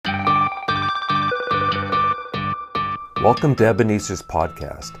Welcome to Ebenezer's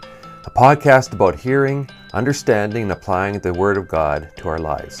podcast, a podcast about hearing, understanding, and applying the Word of God to our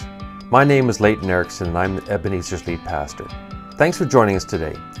lives. My name is Leighton Erickson, and I'm Ebenezer's lead pastor. Thanks for joining us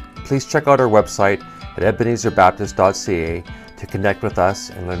today. Please check out our website at ebenezerbaptist.ca to connect with us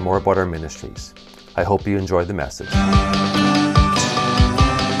and learn more about our ministries. I hope you enjoy the message.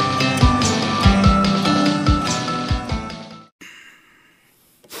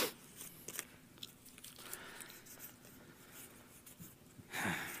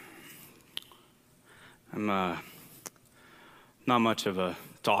 I'm not much of a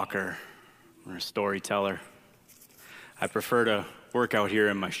talker or a storyteller. I prefer to work out here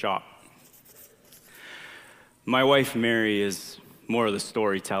in my shop. My wife, Mary, is more of the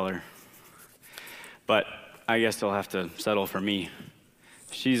storyteller, but I guess they'll have to settle for me.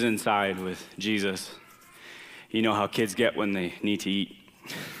 She's inside with Jesus. You know how kids get when they need to eat.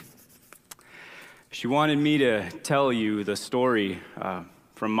 She wanted me to tell you the story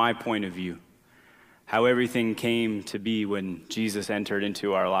from my point of view, how everything came to be when Jesus entered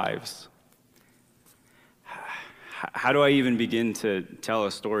into our lives. How do I even begin to tell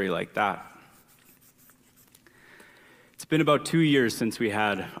a story like that? It's been about 2 years since we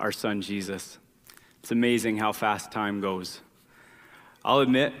had our son, Jesus. It's amazing how fast time goes. I'll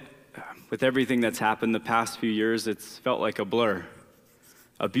admit, with everything that's happened the past few years, it's felt like a blur.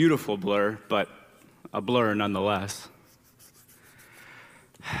 A beautiful blur, but a blur nonetheless.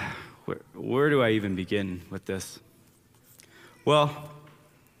 Where do I even begin with this? Well,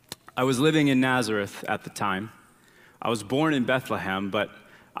 I was living in Nazareth at the time. I was born in Bethlehem, but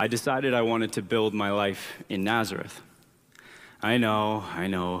I decided I wanted to build my life in Nazareth. I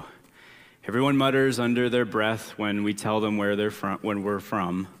know. Everyone mutters under their breath when we tell them where they're from, when we're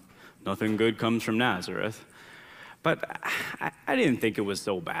from. Nothing good comes from Nazareth. But I didn't think it was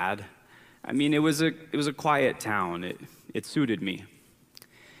so bad. I mean, it was a quiet town. It suited me.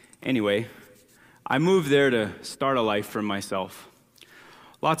 Anyway, I moved there to start a life for myself.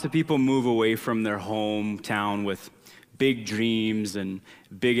 Lots of people move away from their hometown with big dreams and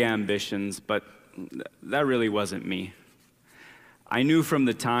big ambitions, but that really wasn't me. I knew from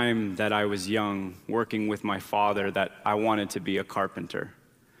the time that I was young, working with my father, that I wanted to be a carpenter.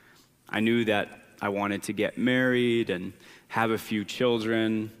 I knew that I wanted to get married and have a few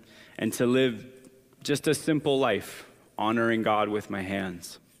children and to live just a simple life, honoring God with my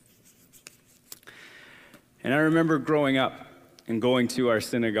hands. And I remember growing up and going to our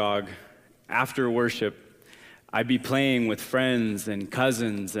synagogue. After worship, I'd be playing with friends and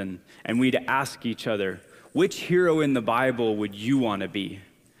cousins, and we'd ask each other, which hero in the Bible would you want to be?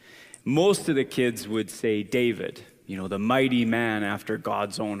 Most of the kids would say David, the mighty man after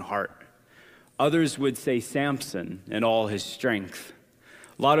God's own heart. Others would say Samson and all his strength.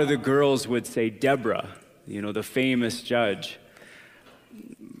 A lot of the girls would say Deborah, the famous judge.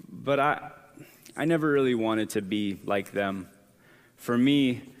 But I never really wanted to be like them. For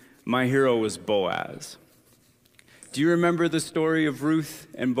me, my hero was Boaz. Do you remember the story of Ruth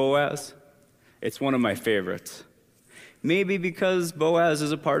and Boaz? It's one of my favorites. Maybe because Boaz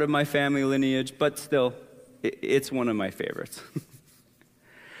is a part of my family lineage, but still, it's one of my favorites.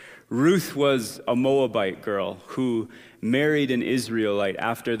 Ruth was a Moabite girl who married an Israelite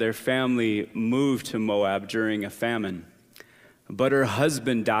after their family moved to Moab during a famine. But her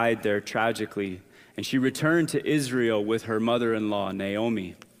husband died there tragically, and she returned to Israel with her mother-in-law,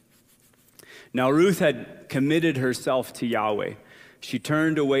 Naomi. Now, Ruth had committed herself to Yahweh. She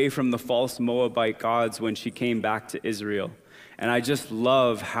turned away from the false Moabite gods when she came back to Israel. And I just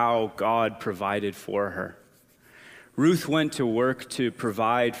love how God provided for her. Ruth went to work to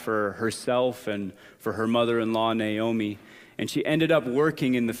provide for herself and for her mother-in-law, Naomi, and she ended up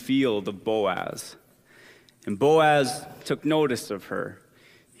working in the field of Boaz. And Boaz took notice of her.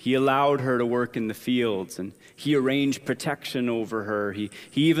 He allowed her to work in the fields, and he arranged protection over her. He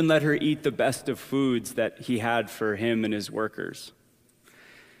even let her eat the best of foods that he had for him and his workers.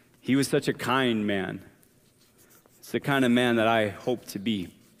 He was such a kind man. It's the kind of man that I hope to be.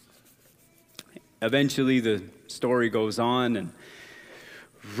 Eventually, the story goes on, and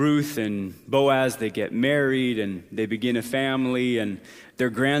Ruth and Boaz, they get married, and they begin a family, and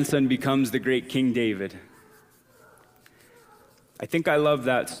their grandson becomes the great King David. I think I love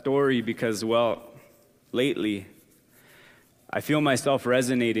that story because, lately, I feel myself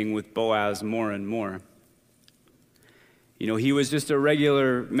resonating with Boaz more and more. He was just a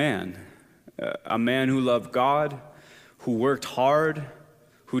regular man, a man who loved God, who worked hard,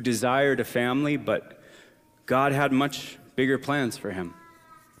 who desired a family, but God had much bigger plans for him.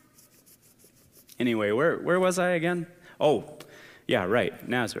 Anyway, where was I again? Oh, yeah, right,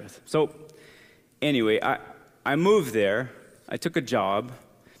 Nazareth. So, anyway, I moved there, I took a job,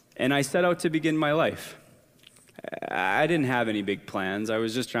 and I set out to begin my life. I didn't have any big plans. I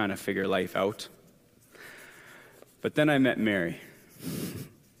was just trying to figure life out. But then I met Mary.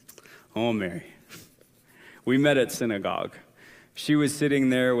 Oh, Mary. We met at synagogue. She was sitting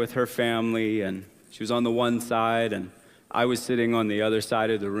there with her family, and she was on the one side, and I was sitting on the other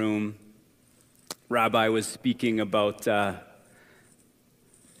side of the room. Rabbi was speaking about, well,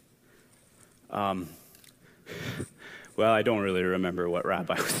 I don't really remember what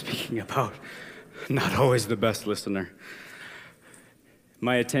Rabbi was speaking about. Not always the best listener.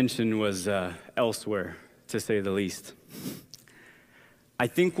 My attention was elsewhere, to say the least. I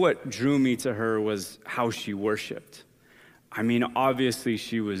think what drew me to her was how she worshiped. I mean, obviously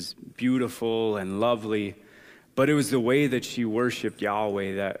she was beautiful and lovely, but it was the way that she worshiped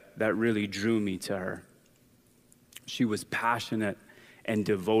Yahweh that really drew me to her. She was passionate and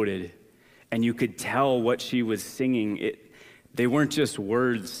devoted, and you could tell what she was singing. They weren't just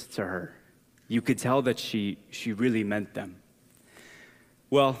words to her. You could tell that she really meant them.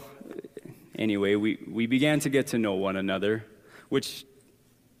 Well, anyway, we began to get to know one another, which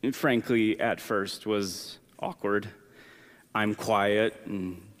frankly at first was awkward. I'm quiet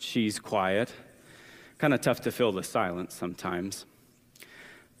and she's quiet. Kind of tough to fill the silence sometimes.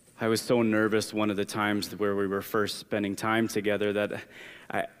 I was so nervous one of the times where we were first spending time together that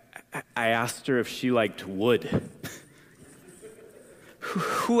I asked her if she liked wood.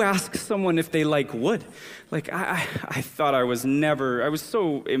 Who asks someone if they like wood? Like, I thought I was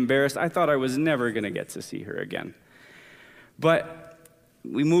so embarrassed, I thought I was never going to get to see her again. But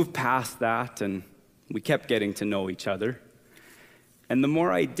we moved past that, and we kept getting to know each other. And the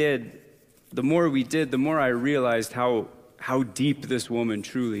more we did, the more I realized how deep this woman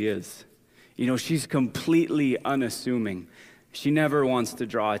truly is. You know, she's completely unassuming. She never wants to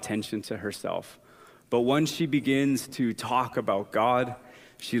draw attention to herself. But once she begins to talk about God,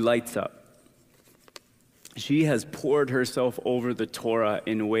 she lights up. She has poured herself over the Torah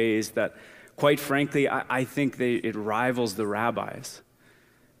in ways that, quite frankly, I think it rivals the rabbis.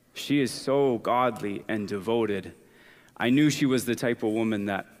 She is so godly and devoted. I knew she was the type of woman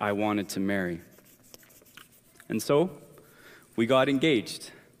that I wanted to marry. And so, we got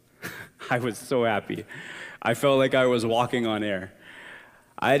engaged. I was so happy. I felt like I was walking on air.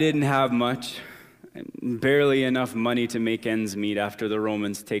 I didn't have much. Barely enough money to make ends meet after the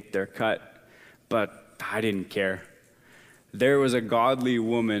Romans take their cut, but I didn't care. There was a godly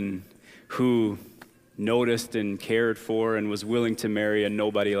woman who noticed and cared for and was willing to marry a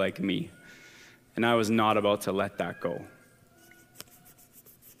nobody like me, and I was not about to let that go.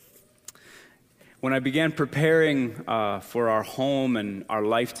 When I began preparing for our home and our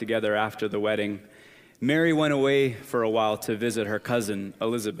life together after the wedding, Mary went away for a while to visit her cousin,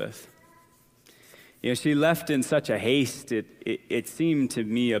 Elizabeth. You know, she left in such a haste, it seemed to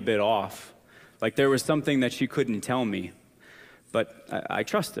me a bit off. Like there was something that she couldn't tell me. But I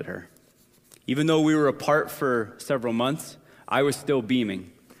trusted her. Even though we were apart for several months, I was still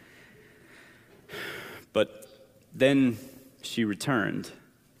beaming. But then she returned,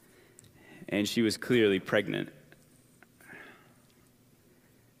 and she was clearly pregnant.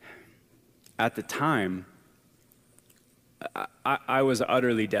 At the time, I was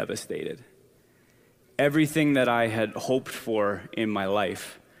utterly devastated. Everything that I had hoped for in my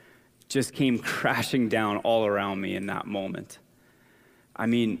life just came crashing down all around me in that moment. I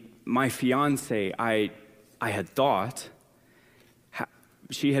mean, my fiance, I had thought,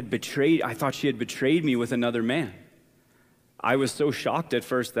 I thought she had betrayed me with another man. I was so shocked at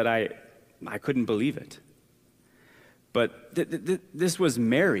first that I couldn't believe it. But this was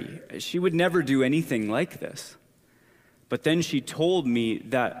Mary. She would never do anything like this. But then she told me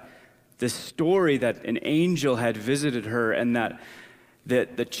that the story that an angel had visited her and that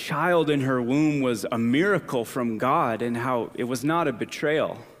the child in her womb was a miracle from God and how it was not a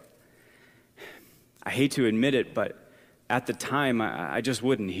betrayal. I hate to admit it, but at the time, I just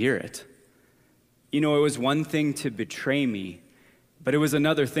wouldn't hear it. You know, it was one thing to betray me, but it was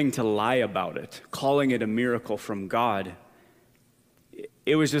another thing to lie about it, calling it a miracle from God.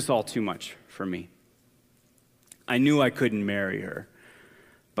 It was just all too much for me. I knew I couldn't marry her,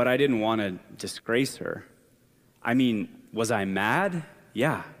 but I didn't want to disgrace her. I mean, was I mad?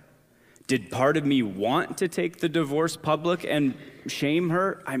 Yeah. Did part of me want to take the divorce public and shame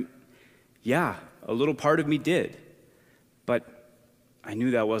her? Yeah, a little part of me did. But I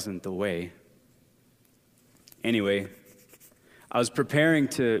knew that wasn't the way. Anyway, I was preparing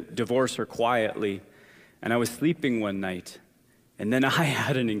to divorce her quietly, and I was sleeping one night, and then I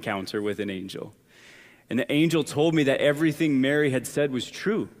had an encounter with an angel. And the angel told me that everything Mary had said was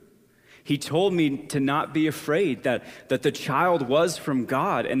true. He told me to not be afraid, that the child was from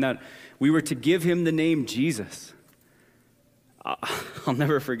God and that we were to give him the name Jesus. I'll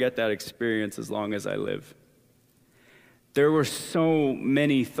never forget that experience as long as I live. There were so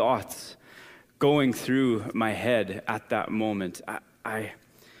many thoughts going through my head at that moment. I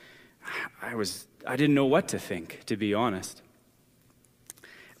didn't know what to think, to be honest.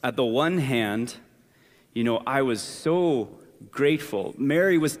 At the one hand, I was so grateful.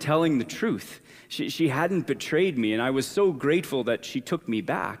 Mary was telling the truth. She hadn't betrayed me, and I was so grateful that she took me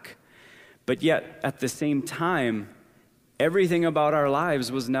back. But yet, at the same time, everything about our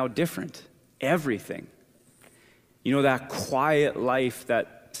lives was now different. Everything. That quiet life,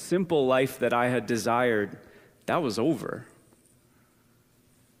 that simple life that I had desired, that was over.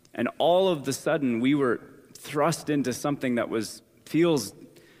 And all of the sudden, we were thrust into something that feels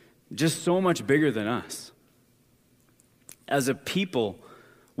just so much bigger than us. As a people,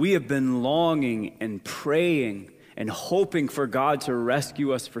 we have been longing and praying and hoping for God to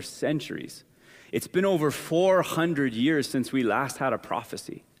rescue us for centuries. It's been over 400 years since we last had a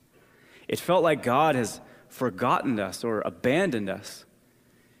prophecy. It felt like God has forgotten us or abandoned us.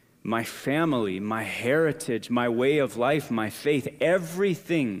 My family, my heritage, my way of life, my faith,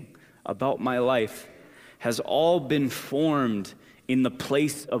 everything about my life has all been formed in the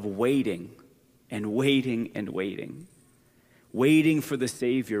place of waiting and waiting and waiting. Waiting for the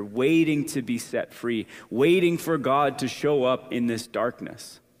Savior, waiting to be set free, waiting for God to show up in this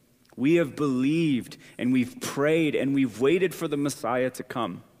darkness. We have believed and we've prayed and we've waited for the Messiah to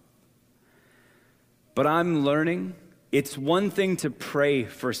come. But I'm learning it's one thing to pray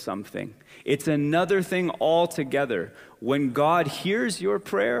for something. It's another thing altogether when God hears your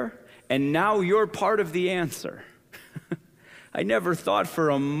prayer and now you're part of the answer. I never thought for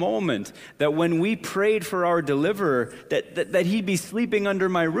a moment that when we prayed for our deliverer, that he'd be sleeping under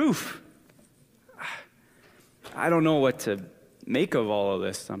my roof. I don't know what to make of all of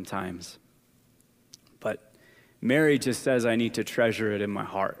this sometimes. But Mary just says I need to treasure it in my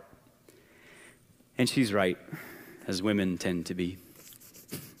heart. And she's right, as women tend to be.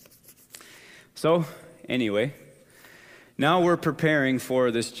 So, anyway, now we're preparing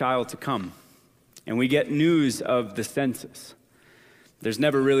for this child to come. And we get news of the census. There's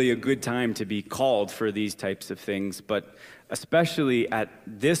never really a good time to be called for these types of things, but especially at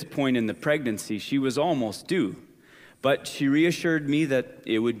this point in the pregnancy, she was almost due. But she reassured me that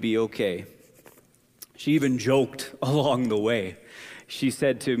it would be okay. She even joked along the way. She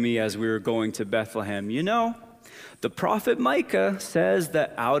said to me as we were going to Bethlehem, the prophet Micah says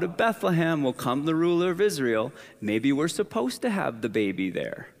that out of Bethlehem will come the ruler of Israel. Maybe we're supposed to have the baby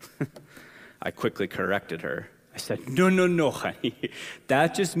there. I quickly corrected her. I said, no, honey.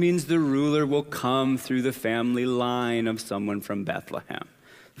 That just means the ruler will come through the family line of someone from Bethlehem.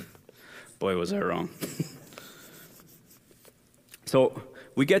 Boy, was I wrong. So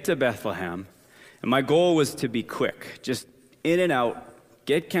we get to Bethlehem, and my goal was to be quick, just in and out,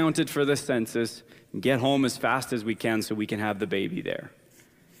 get counted for the census, and get home as fast as we can so we can have the baby there.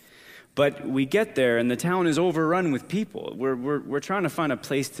 But we get there, and the town is overrun with people. We're trying to find a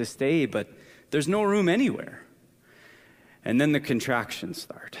place to stay, but there's no room anywhere. And then the contractions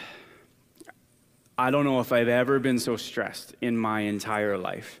start. I don't know if I've ever been so stressed in my entire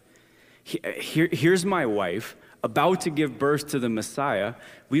life. Here's my wife about to give birth to the Messiah.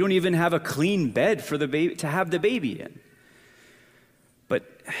 We don't even have a clean bed for the baby to have the baby in. But,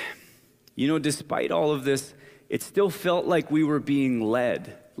 despite all of this, it still felt like we were being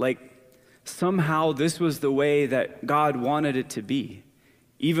led. Like somehow this was the way that God wanted it to be,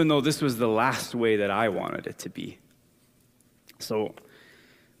 even though this was the last way that I wanted it to be. So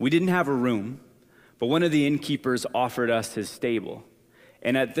we didn't have a room, but one of the innkeepers offered us his stable.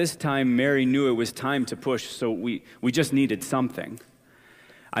 And at this time, Mary knew it was time to push, so we just needed something.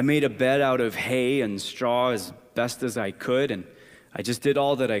 I made a bed out of hay and straw as best as I could, and I just did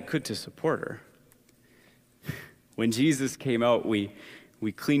all that I could to support her. When Jesus came out, we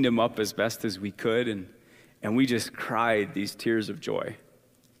cleaned him up as best as we could, and we just cried these tears of joy.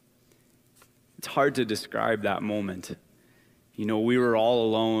 It's hard to describe that moment. We were all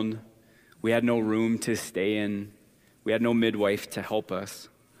alone. We had no room to stay in. We had no midwife to help us.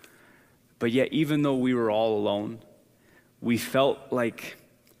 But yet, even though we were all alone, we felt like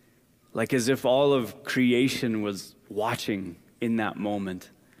as if all of creation was watching in that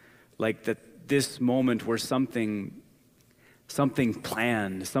moment. Like that this moment were something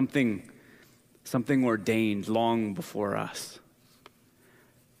planned, something ordained long before us.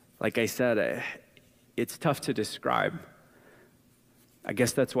 Like I said, it's tough to describe. I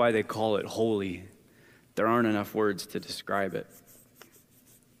guess that's why they call it holy. There aren't enough words to describe it.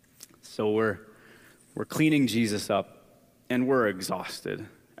 So we're cleaning Jesus up, and we're exhausted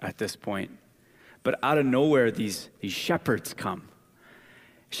at this point. But out of nowhere, these shepherds come.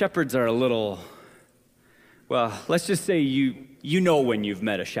 Shepherds are a little, well, let's just say you know when you've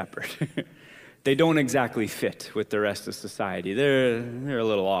met a shepherd. They don't exactly fit with the rest of society. They're a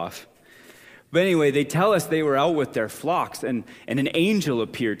little off. But anyway, they tell us they were out with their flocks, and an angel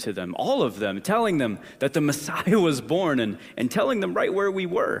appeared to them, all of them, telling them that the Messiah was born and telling them right where we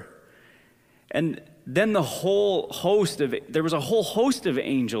were. And then there was a whole host of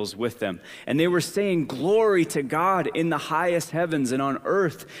angels with them, and they were saying, "Glory to God in the highest heavens, and on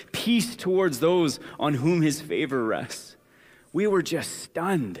earth, peace towards those on whom his favor rests." We were just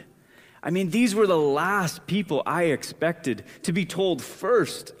stunned. I mean, these were the last people I expected to be told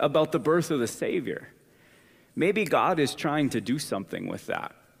first about the birth of the Savior. Maybe God is trying to do something with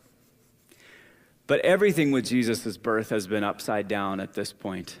that. But everything with Jesus' birth has been upside down at this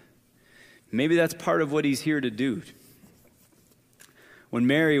point. Maybe that's part of what he's here to do. When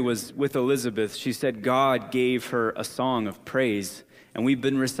Mary was with Elizabeth, she said God gave her a song of praise, and we've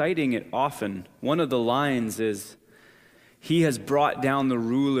been reciting it often. One of the lines is, "He has brought down the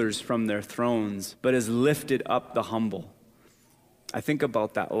rulers from their thrones, but has lifted up the humble." I think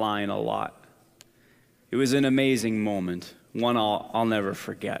about that line a lot. It was an amazing moment, one I'll never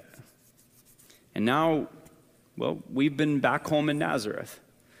forget. And now, well, we've been back home in Nazareth.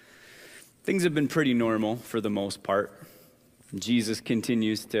 Things have been pretty normal for the most part. Jesus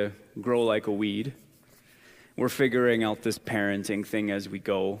continues to grow like a weed. We're figuring out this parenting thing as we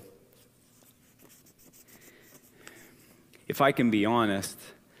go. If I can be honest,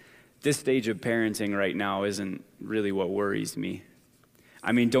 this stage of parenting right now isn't really what worries me.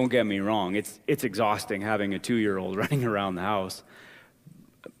 I mean, don't get me wrong, it's exhausting having a 2-year-old running around the house.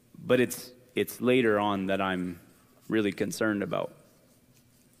 But it's later on that I'm really concerned about.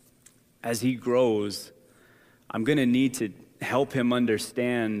 As he grows, I'm going to need to help him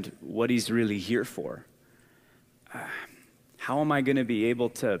understand what he's really here for. How am I going to be able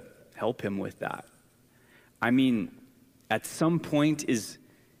to help him with that? I mean, at some point, is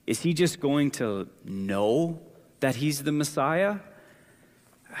he just going to know that he's the Messiah?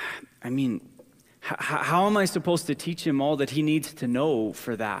 I mean, how am I supposed to teach him all that he needs to know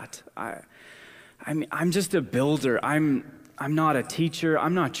for that? I mean, I'm just a builder. I'm not a teacher.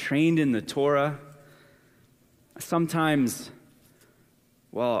 I'm not trained in the Torah. Sometimes,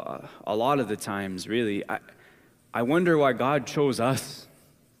 well, a lot of the times, really, I wonder why God chose us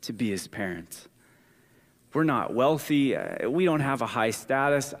to be his parents. We're not wealthy. We don't have a high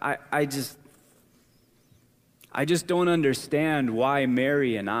status. I just don't understand why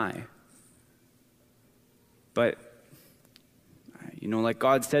Mary and I. But, like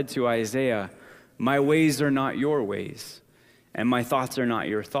God said to Isaiah, "My ways are not your ways, and my thoughts are not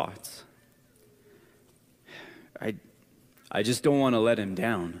your thoughts." I just don't want to let him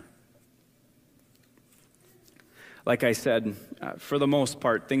down. Like I said, for the most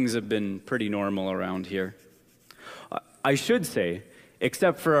part, things have been pretty normal around here. I should say,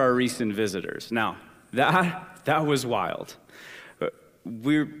 except for our recent visitors. Now, that was wild.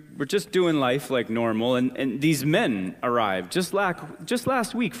 We're just doing life like normal, and these men arrived just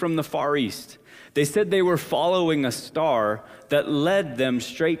last week from the Far East. They said they were following a star that led them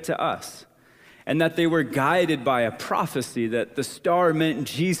straight to us, and that they were guided by a prophecy that the star meant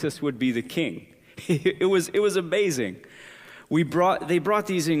Jesus would be the king. It was amazing. They brought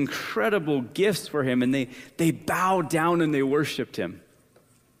these incredible gifts for him, and they bowed down and they worshiped him.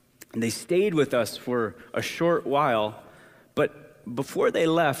 And they stayed with us for a short while, but before they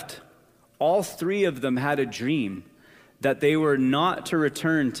left, all 3 of them had a dream that they were not to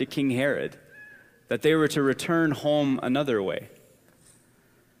return to King Herod, that they were to return home another way.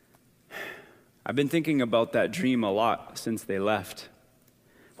 I've been thinking about that dream a lot since they left.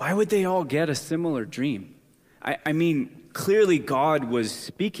 Why would they all get a similar dream? I mean, clearly God was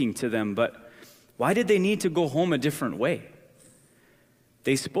speaking to them, but why did they need to go home a different way?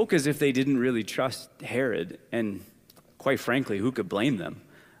 They spoke as if they didn't really trust Herod, and quite frankly, who could blame them?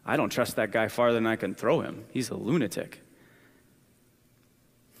 I don't trust that guy farther than I can throw him. He's a lunatic.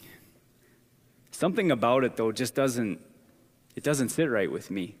 Something about it, though, just doesn't sit right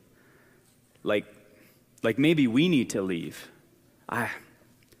with me. Like maybe we need to leave. I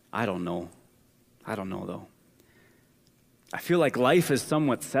don't know. I don't know, though. I feel like life is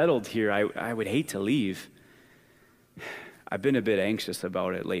somewhat settled here. I would hate to leave. I've been a bit anxious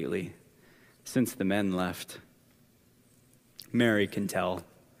about it lately, since the men left. Mary can tell.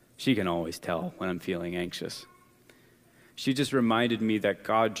 She can always tell when I'm feeling anxious. She just reminded me that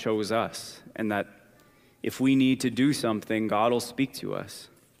God chose us, and that if we need to do something, God will speak to us.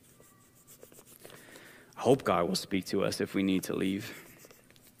 hope God will speak to us if we need to leave.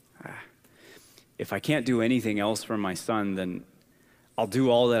 If I can't do anything else for my son, then I'll do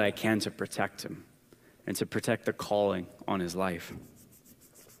all that I can to protect him and to protect the calling on his life.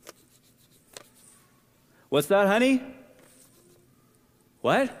 What's that, honey?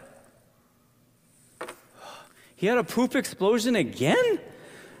 What? He had a poop explosion again?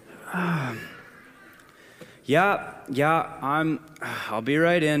 I'll be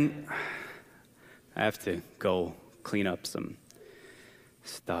right in. I have to go clean up some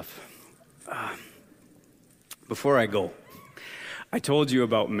stuff. Before I go, I told you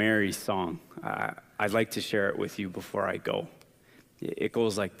about Mary's song. I'd like to share it with you before I go. It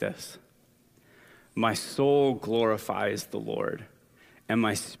goes like this. My soul glorifies the Lord, and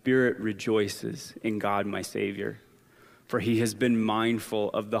my spirit rejoices in God my Savior, for he has been mindful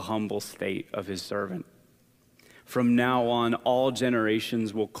of the humble state of his servant. From now on, all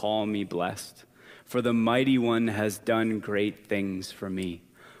generations will call me blessed, for the Mighty One has done great things for me.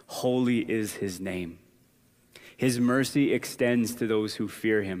 Holy is his name. His mercy extends to those who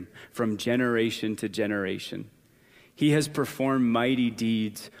fear him from generation to generation. He has performed mighty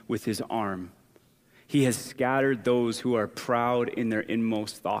deeds with his arm. He has scattered those who are proud in their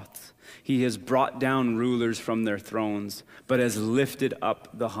inmost thoughts. He has brought down rulers from their thrones, but has lifted up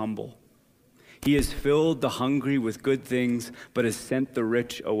the humble. He has filled the hungry with good things, but has sent the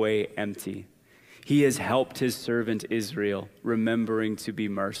rich away empty. He has helped his servant Israel, remembering to be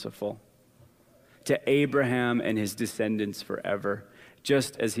merciful to Abraham and his descendants forever,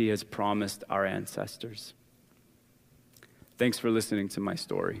 just as he has promised our ancestors. Thanks for listening to my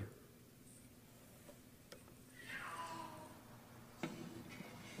story.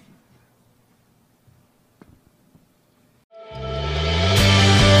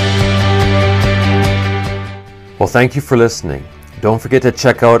 Well, thank you for listening. Don't forget to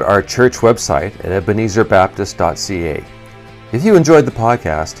check out our church website at ebenezerbaptist.ca. If you enjoyed the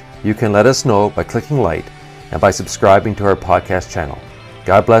podcast, you can let us know by clicking like and by subscribing to our podcast channel.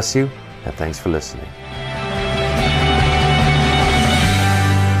 God bless you, and thanks for listening.